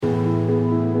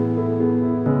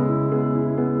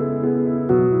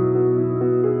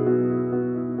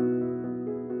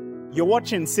You're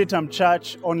watching CITAM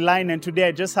Church online, and today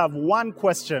I just have one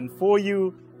question for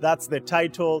you. That's the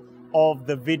title of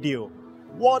the video.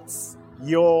 What's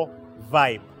your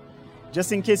vibe?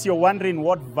 Just in case you're wondering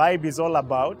what vibe is all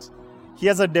about,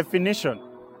 here's a definition.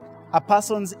 A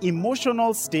person's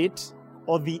emotional state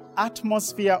or the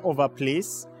atmosphere of a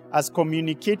place as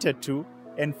communicated to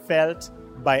and felt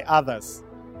by others.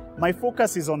 My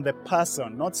focus is on the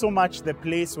person, not so much the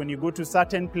place. When you go to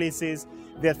certain places,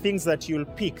 there are things that you'll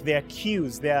pick, there are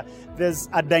cues, there's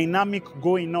a dynamic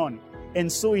going on.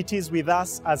 And so it is with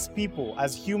us as people,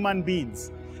 as human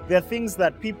beings. There are things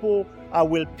that people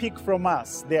will pick from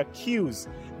us. There are cues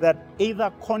that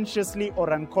either consciously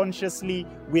or unconsciously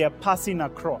we are passing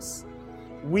across.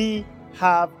 We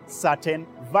have certain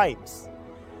vibes.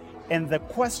 And the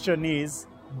question is,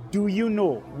 do you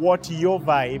know what your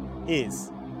vibe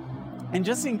is? And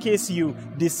just in case you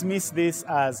dismiss this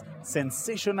as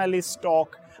sensationalist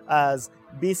talk, as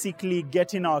basically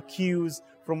getting our cues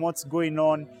from what's going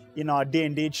on in our day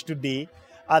and age today,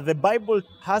 the Bible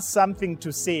has something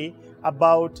to say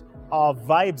about our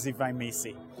vibes, if I may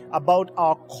say, about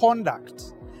our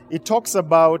conduct. It talks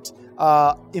about,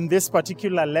 in this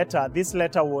particular letter, this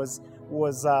letter was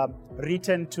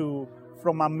written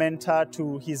from a mentor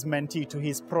to his mentee, to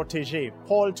his protege,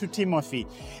 Paul to Timothy.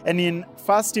 And in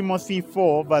 1 Timothy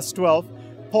 4, verse 12,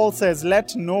 Paul says,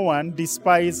 "Let no one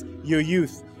despise your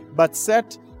youth, but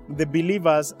set the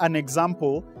believers an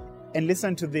example," and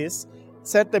listen to this,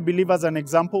 "set the believers an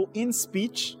example in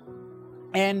speech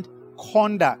and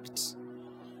conduct,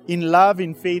 in love,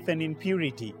 in faith, and in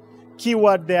purity." Key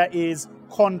word there is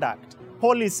conduct.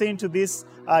 Paul is saying to this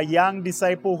young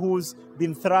disciple who's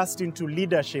been thrust into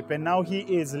leadership, and now he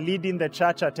is leading the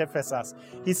church at Ephesus.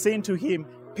 He's saying to him,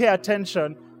 pay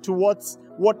attention to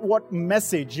what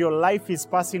message your life is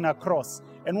passing across,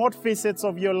 and what facets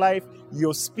of your life,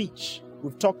 your speech.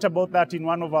 We've talked about that in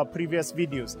one of our previous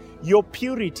videos. Your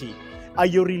purity. Are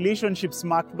your relationships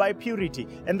marked by purity?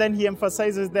 And then he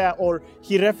emphasizes there, or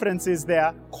he references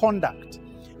their conduct.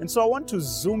 And so I want to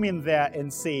zoom in there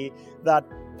and say that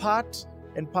part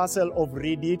and parcel of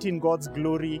radiating God's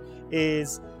glory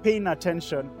is paying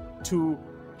attention to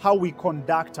how we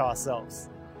conduct ourselves.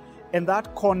 And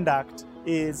that conduct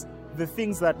is the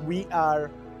things that we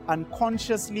are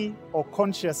unconsciously or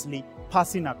consciously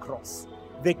passing across.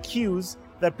 The cues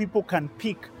that people can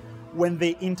pick when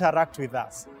they interact with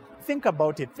us. Think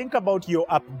about it. Think about your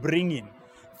upbringing.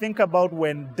 Think about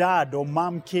when dad or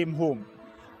mom came home.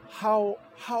 How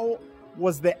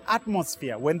was the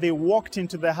atmosphere when they walked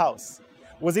into the house?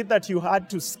 Was it that you had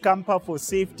to scamper for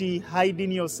safety,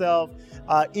 hiding yourself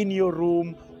in your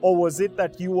room? Or was it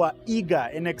that you were eager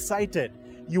and excited?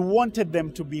 You wanted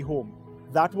them to be home.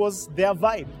 That was their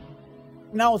vibe.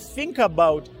 Now think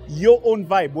about your own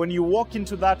vibe when you walk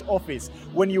into that office,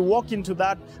 when you walk into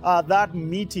that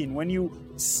meeting, when you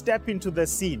step into the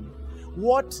scene.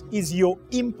 What is your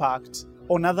impact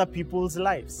on other people's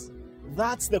lives?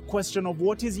 That's the question of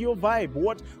what is your vibe,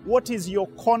 what is your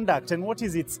conduct, and what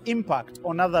is its impact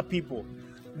on other people.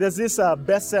 There's this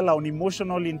bestseller on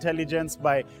emotional intelligence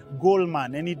by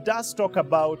Goleman, and it does talk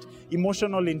about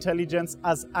emotional intelligence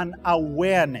as an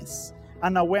awareness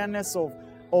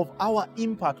of our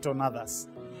impact on others.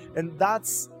 And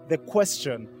that's the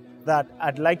question that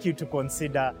I'd like you to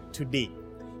consider today.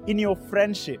 In your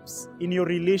friendships, in your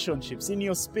relationships, in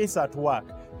your space at work,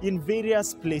 in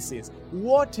various places,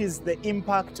 what is the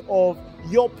impact of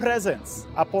your presence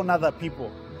upon other people?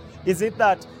 Is it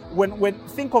that when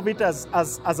think of it as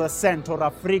a scent or a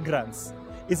fragrance,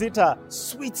 is it a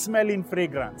sweet smelling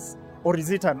fragrance, or is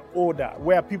it an odor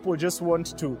where people just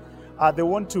want to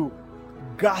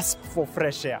gasp for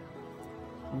fresh air?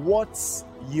 What's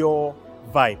your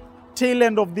vibe? Tail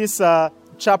end of this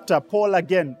chapter, Paul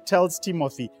again tells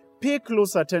Timothy, pay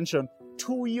close attention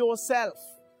to yourself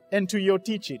and to your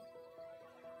teaching.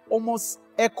 Almost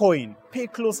echoing, pay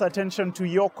close attention to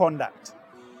your conduct.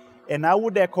 And I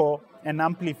would echo and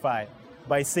amplify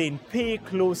by saying, pay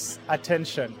close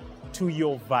attention to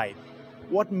your vibe.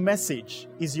 What message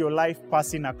is your life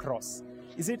passing across?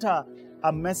 Is it a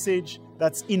message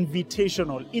that's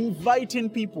invitational, inviting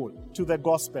people to the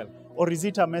gospel? Or is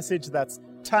it a message that's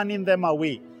turning them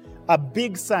away? A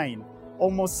big sign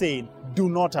almost saying, do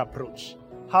not approach.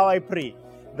 How I pray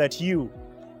that you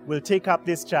will take up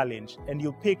this challenge and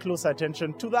you'll pay close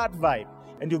attention to that vibe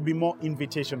and you'll be more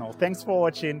invitational. Thanks for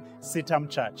watching CITAM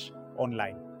Church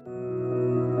online.